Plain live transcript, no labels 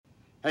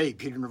Hey,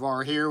 Peter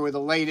Navarre here with the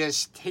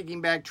latest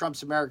Taking Back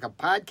Trump's America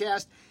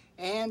podcast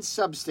and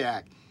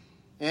Substack.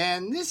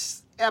 And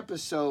this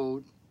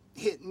episode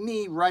hit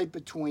me right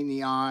between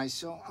the eyes,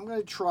 so I'm going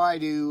to try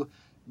to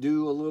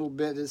do a little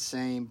bit of the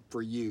same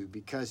for you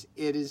because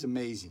it is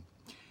amazing.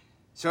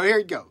 So here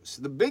it goes.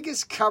 The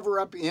biggest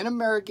cover-up in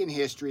American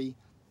history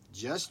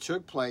just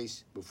took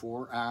place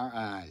before our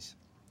eyes.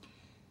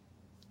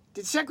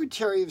 Did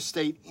Secretary of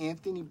State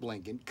Antony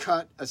Blinken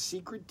cut a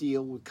secret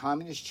deal with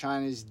Communist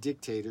China's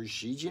dictator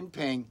Xi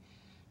Jinping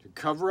to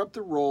cover up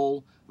the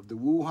role of the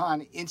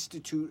Wuhan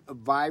Institute of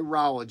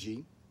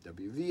Virology,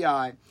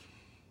 WVI,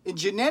 in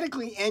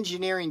genetically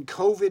engineering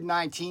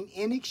COVID-19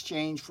 in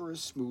exchange for a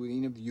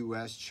smoothing of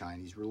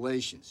U.S.-Chinese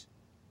relations?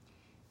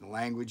 In the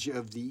language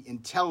of the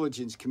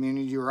intelligence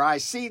community, or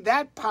IC,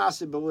 that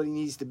possibility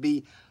needs to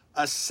be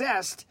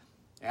assessed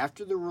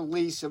after the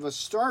release of a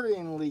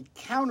startlingly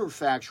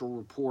counterfactual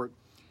report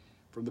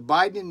from the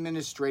Biden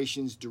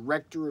administration's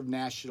Director of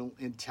National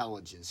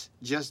Intelligence,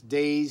 just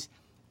days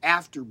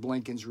after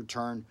Blinken's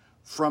return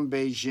from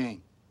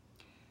Beijing.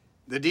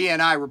 The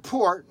DNI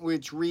report,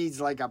 which reads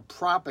like a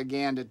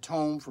propaganda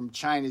tome from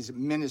China's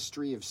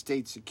Ministry of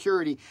State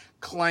Security,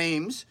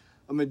 claims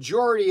a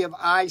majority of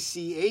IC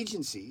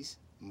agencies,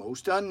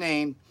 most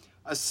unnamed,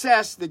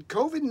 assessed that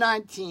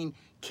COVID-19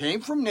 came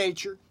from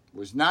nature,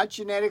 was not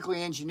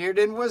genetically engineered,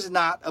 and was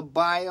not a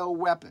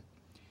bioweapon.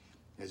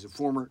 As a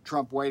former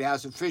Trump White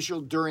House official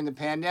during the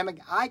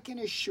pandemic, I can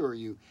assure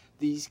you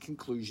these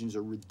conclusions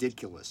are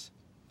ridiculous.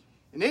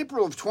 In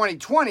April of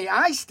 2020,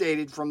 I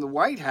stated from the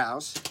White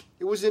House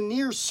it was a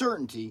near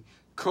certainty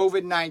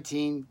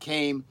COVID-19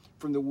 came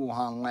from the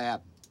Wuhan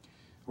lab.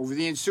 Over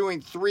the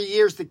ensuing 3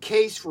 years, the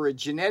case for a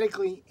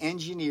genetically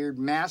engineered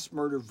mass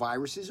murder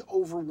virus is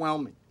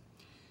overwhelming.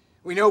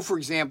 We know, for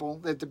example,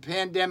 that the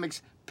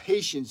pandemic's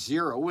patient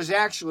zero was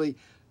actually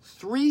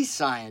 3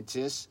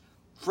 scientists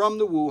from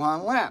the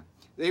Wuhan lab.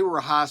 They were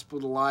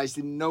hospitalized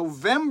in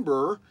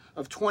November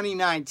of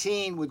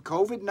 2019 with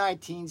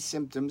COVID-19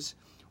 symptoms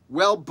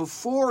well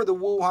before the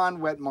Wuhan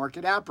wet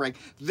market outbreak,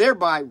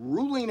 thereby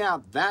ruling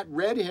out that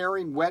red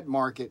herring wet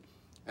market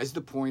as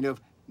the point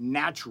of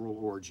natural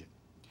origin.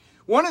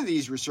 One of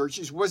these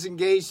researchers was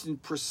engaged in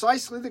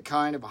precisely the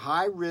kind of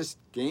high-risk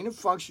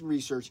gain-of-function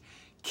research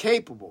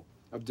capable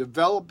of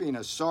developing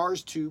a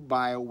SARS-2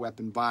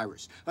 bioweapon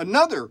virus.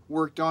 Another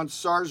worked on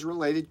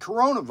SARS-related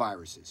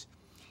coronaviruses.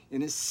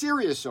 In a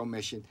serious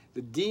omission,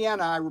 the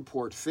DNI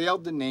report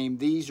failed to name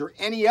these or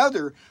any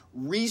other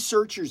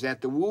researchers at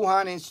the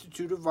Wuhan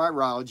Institute of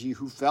Virology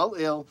who fell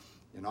ill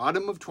in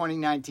autumn of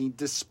 2019,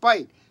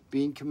 despite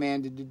being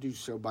commanded to do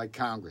so by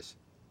Congress.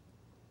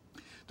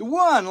 The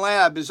Wuhan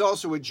lab is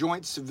also a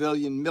joint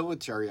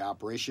civilian-military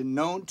operation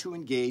known to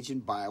engage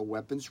in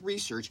bioweapons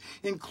research,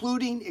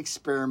 including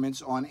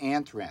experiments on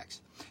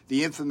anthrax.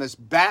 The infamous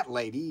Bat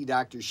Lady,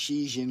 Dr.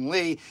 Shi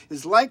Jinli,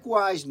 is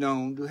likewise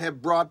known to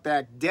have brought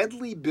back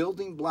deadly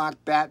building block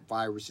bat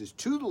viruses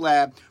to the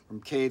lab from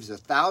caves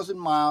 1,000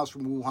 miles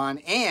from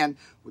Wuhan, and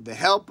with the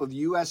help of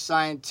U.S.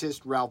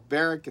 scientist Ralph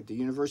Barrick at the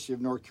University of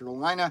North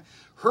Carolina,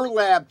 her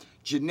lab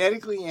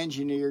genetically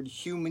engineered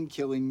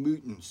human-killing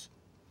mutants.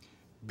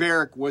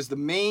 Barrick was the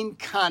main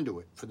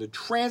conduit for the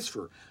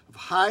transfer of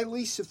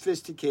highly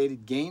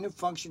sophisticated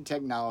gain-of-function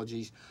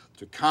technologies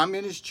to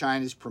Communist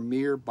China's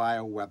premier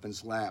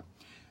bioweapons lab.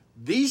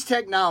 These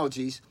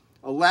technologies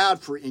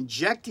allowed for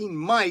injecting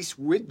mice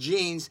with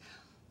genes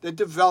that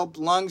developed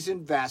lungs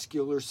and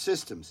vascular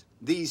systems.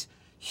 These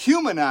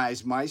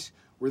humanized mice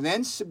were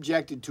then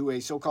subjected to a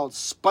so-called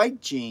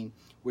spike gene,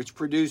 which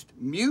produced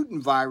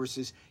mutant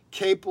viruses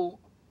capable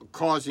of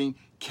causing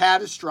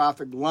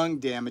catastrophic lung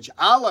damage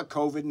a la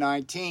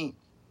COVID-19.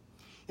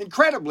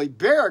 Incredibly,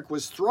 Barrick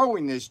was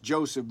throwing this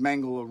Joseph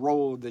Mengele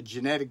roll of the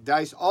genetic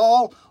dice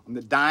all on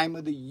the dime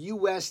of the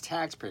U.S.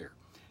 taxpayer.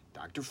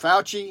 Dr.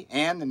 Fauci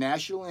and the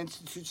National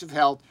Institutes of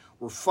Health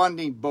were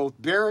funding both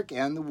Barrick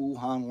and the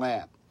Wuhan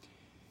lab.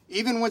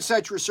 Even when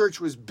such research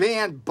was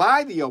banned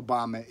by the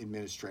Obama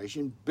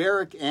administration,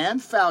 Barrick and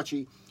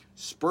Fauci,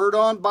 spurred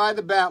on by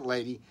the Bat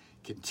Lady,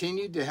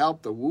 continued to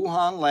help the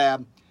Wuhan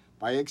lab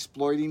by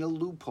exploiting a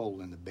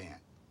loophole in the ban.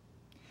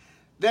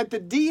 That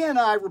the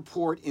DNI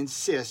report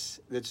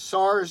insists that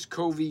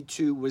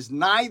SARS-CoV-2 was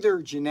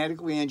neither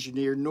genetically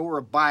engineered nor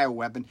a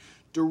bioweapon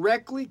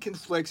directly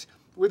conflicts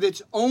with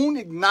its own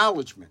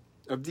acknowledgement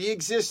of the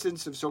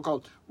existence of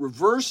so-called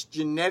reverse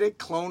genetic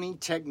cloning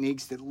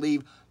techniques that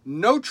leave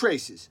no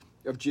traces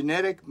of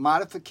genetic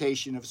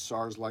modification of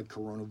SARS-like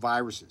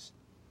coronaviruses.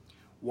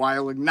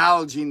 While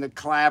acknowledging the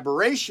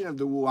collaboration of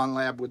the Wuhan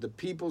lab with the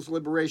People's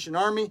Liberation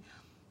Army,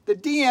 the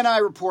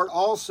DNI report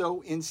also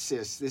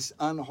insists this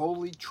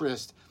unholy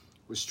tryst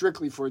was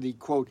strictly for the,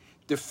 quote,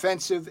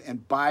 defensive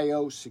and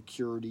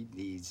biosecurity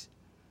needs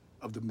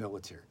of the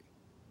military.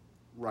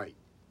 Right.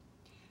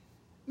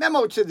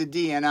 Memo to the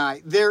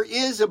DNI, there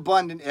is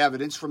abundant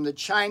evidence from the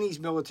Chinese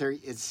military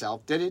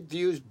itself that it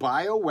views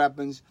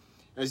bioweapons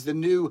as the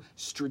new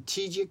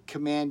strategic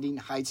commanding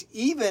heights,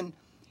 even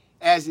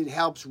as it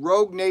helps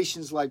rogue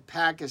nations like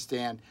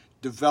Pakistan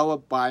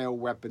develop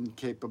bioweapon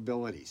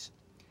capabilities.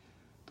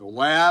 The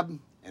lab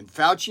and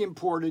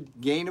Fauci-imported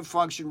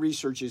gain-of-function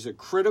research is a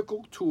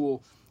critical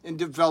tool in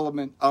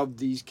development of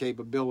these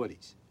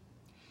capabilities.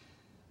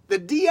 The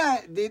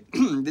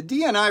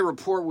DNI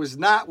report was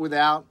not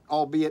without,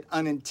 albeit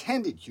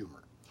unintended,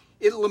 humor.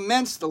 It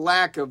laments the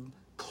lack of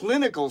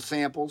clinical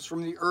samples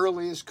from the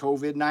earliest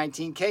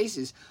COVID-19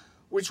 cases,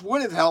 which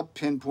would have helped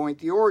pinpoint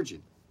the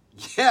origin.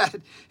 Yet,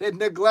 it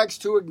neglects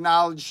to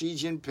acknowledge Xi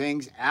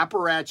Jinping's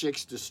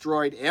apparatchiks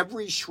destroyed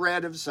every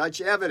shred of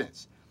such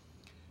evidence.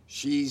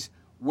 Xi's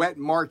wet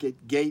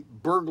market gate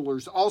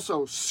burglars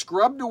also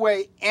scrubbed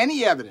away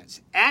any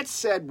evidence at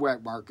said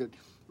wet market,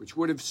 which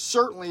would have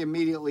certainly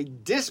immediately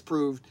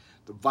disproved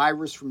the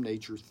virus from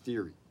nature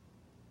theory.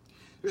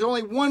 There's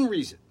only one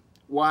reason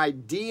why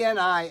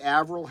DNI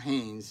Avril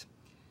Haines,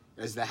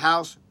 as the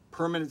House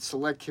Permanent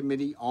Select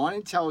Committee on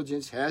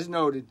Intelligence has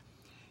noted,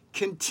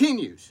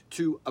 continues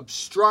to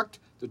obstruct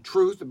the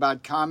truth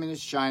about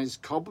Communist China's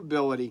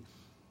culpability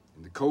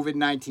in the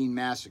COVID-19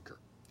 massacre.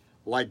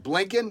 Like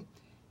Blinken,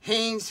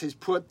 Haines has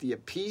put the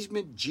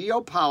appeasement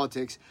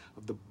geopolitics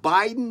of the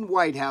Biden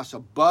White House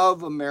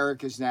above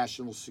America's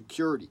national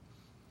security,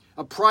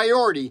 a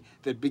priority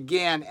that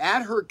began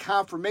at her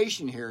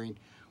confirmation hearing,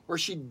 where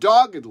she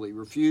doggedly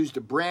refused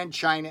to brand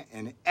China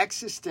an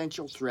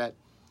existential threat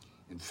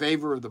in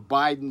favor of the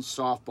Biden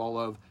softball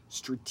of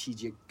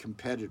strategic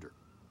competitor.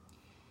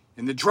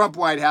 In the Trump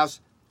White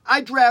House,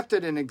 I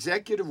drafted an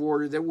executive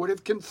order that would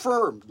have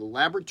confirmed the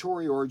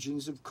laboratory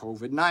origins of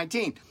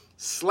COVID-19,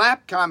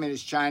 slapped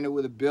Communist China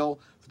with a bill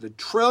for the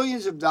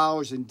trillions of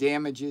dollars in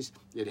damages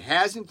it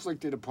has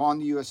inflicted upon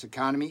the U.S.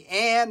 economy,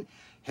 and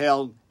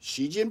held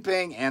Xi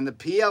Jinping and the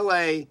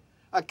PLA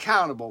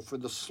accountable for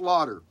the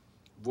slaughter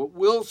of what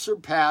will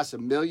surpass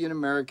 1 million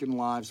American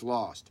lives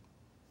lost.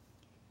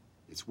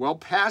 It's well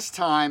past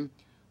time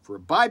for a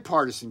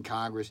bipartisan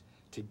Congress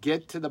to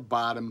get to the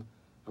bottom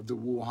of the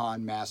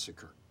Wuhan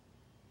massacre.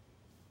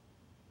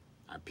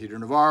 I'm Peter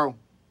Navarro.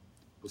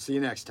 We'll see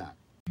you next time.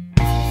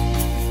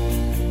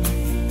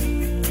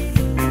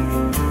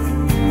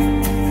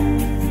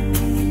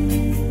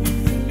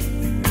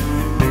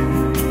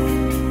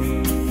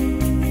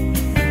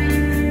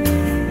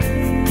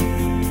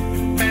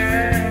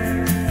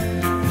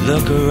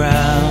 Look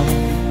around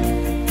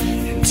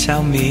and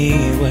tell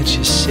me what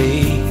you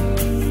see.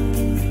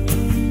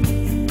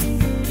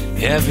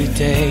 Every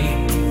day,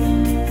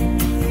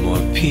 more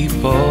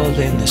people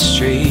in the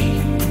street.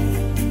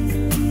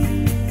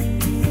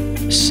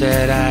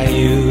 Said I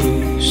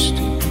used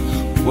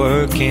to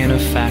work in a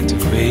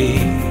factory.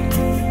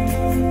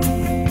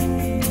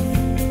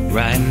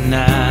 Right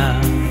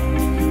now,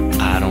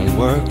 I don't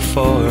work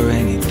for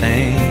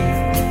anything.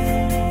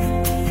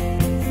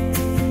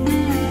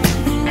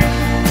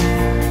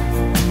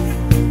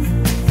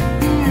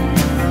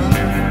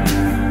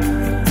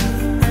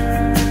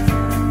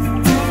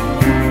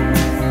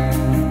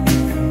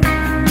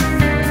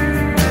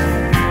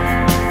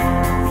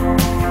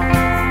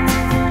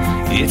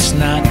 It's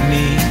not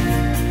me,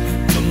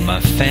 but my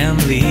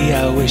family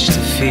I wish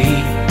to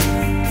feed.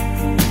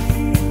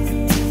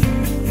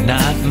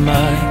 Not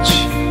much,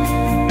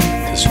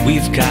 'cause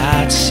we've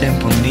got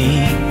simple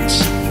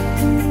needs.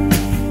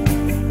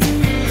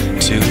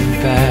 Too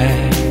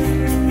bad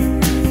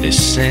they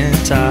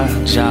sent our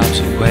jobs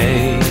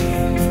away.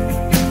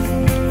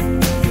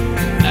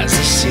 As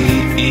the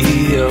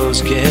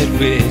CEOs get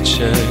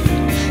richer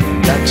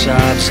and our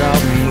jobs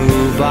all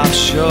move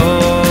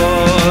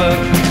offshore,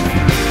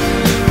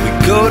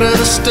 go to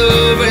the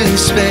store and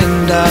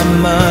spend our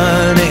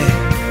money.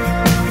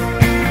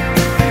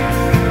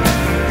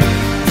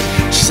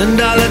 Send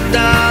all the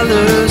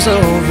dollars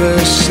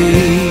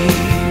overseas.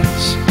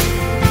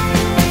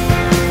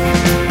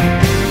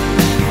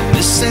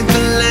 This ain't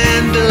the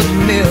land of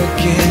milk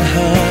and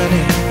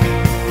honey.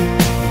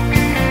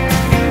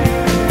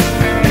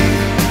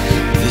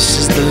 This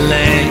is the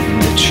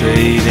land of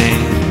trade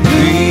and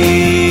greed.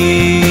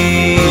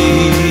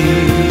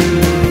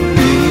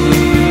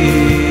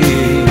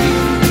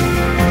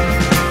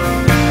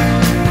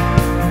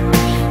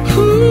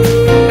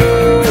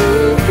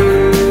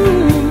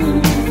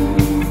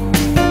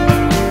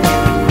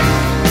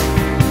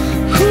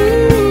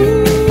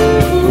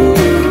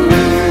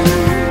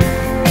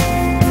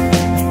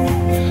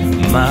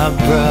 My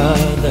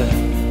brother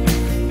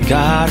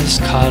got his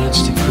college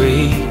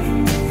degree.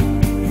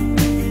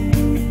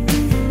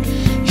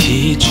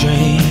 He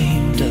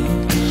dreamed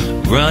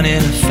of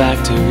running a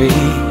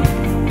factory.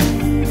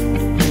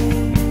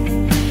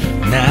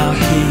 Now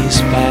he's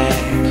back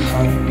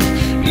home,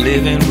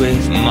 living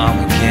with mom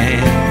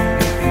again.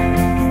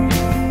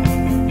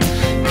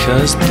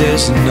 'Cause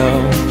there's no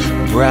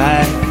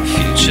bright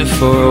future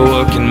for a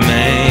working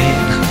man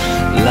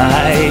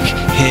like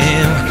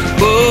him.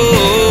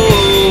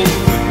 Whoa,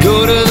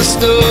 go to the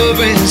store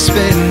and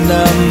spend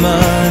our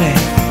money.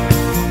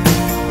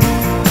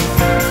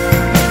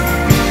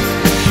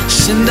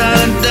 Send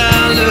our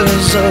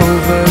dollars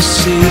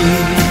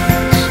overseas.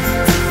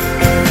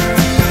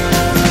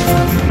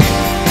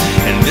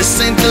 And this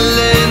ain't the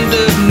land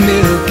of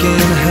milk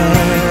and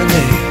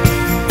honey.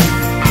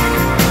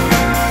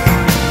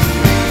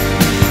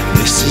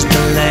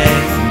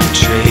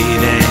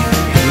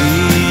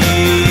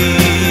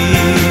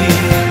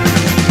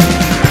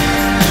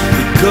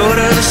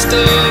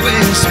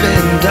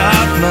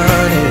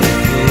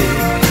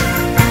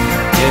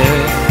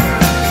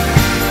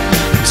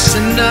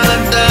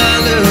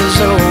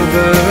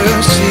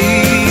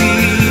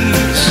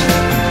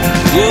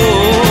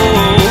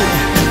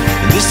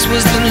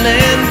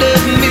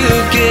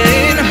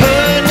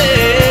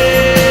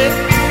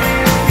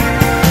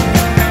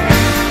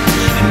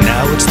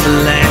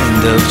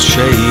 of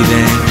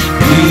trading.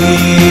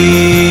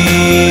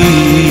 We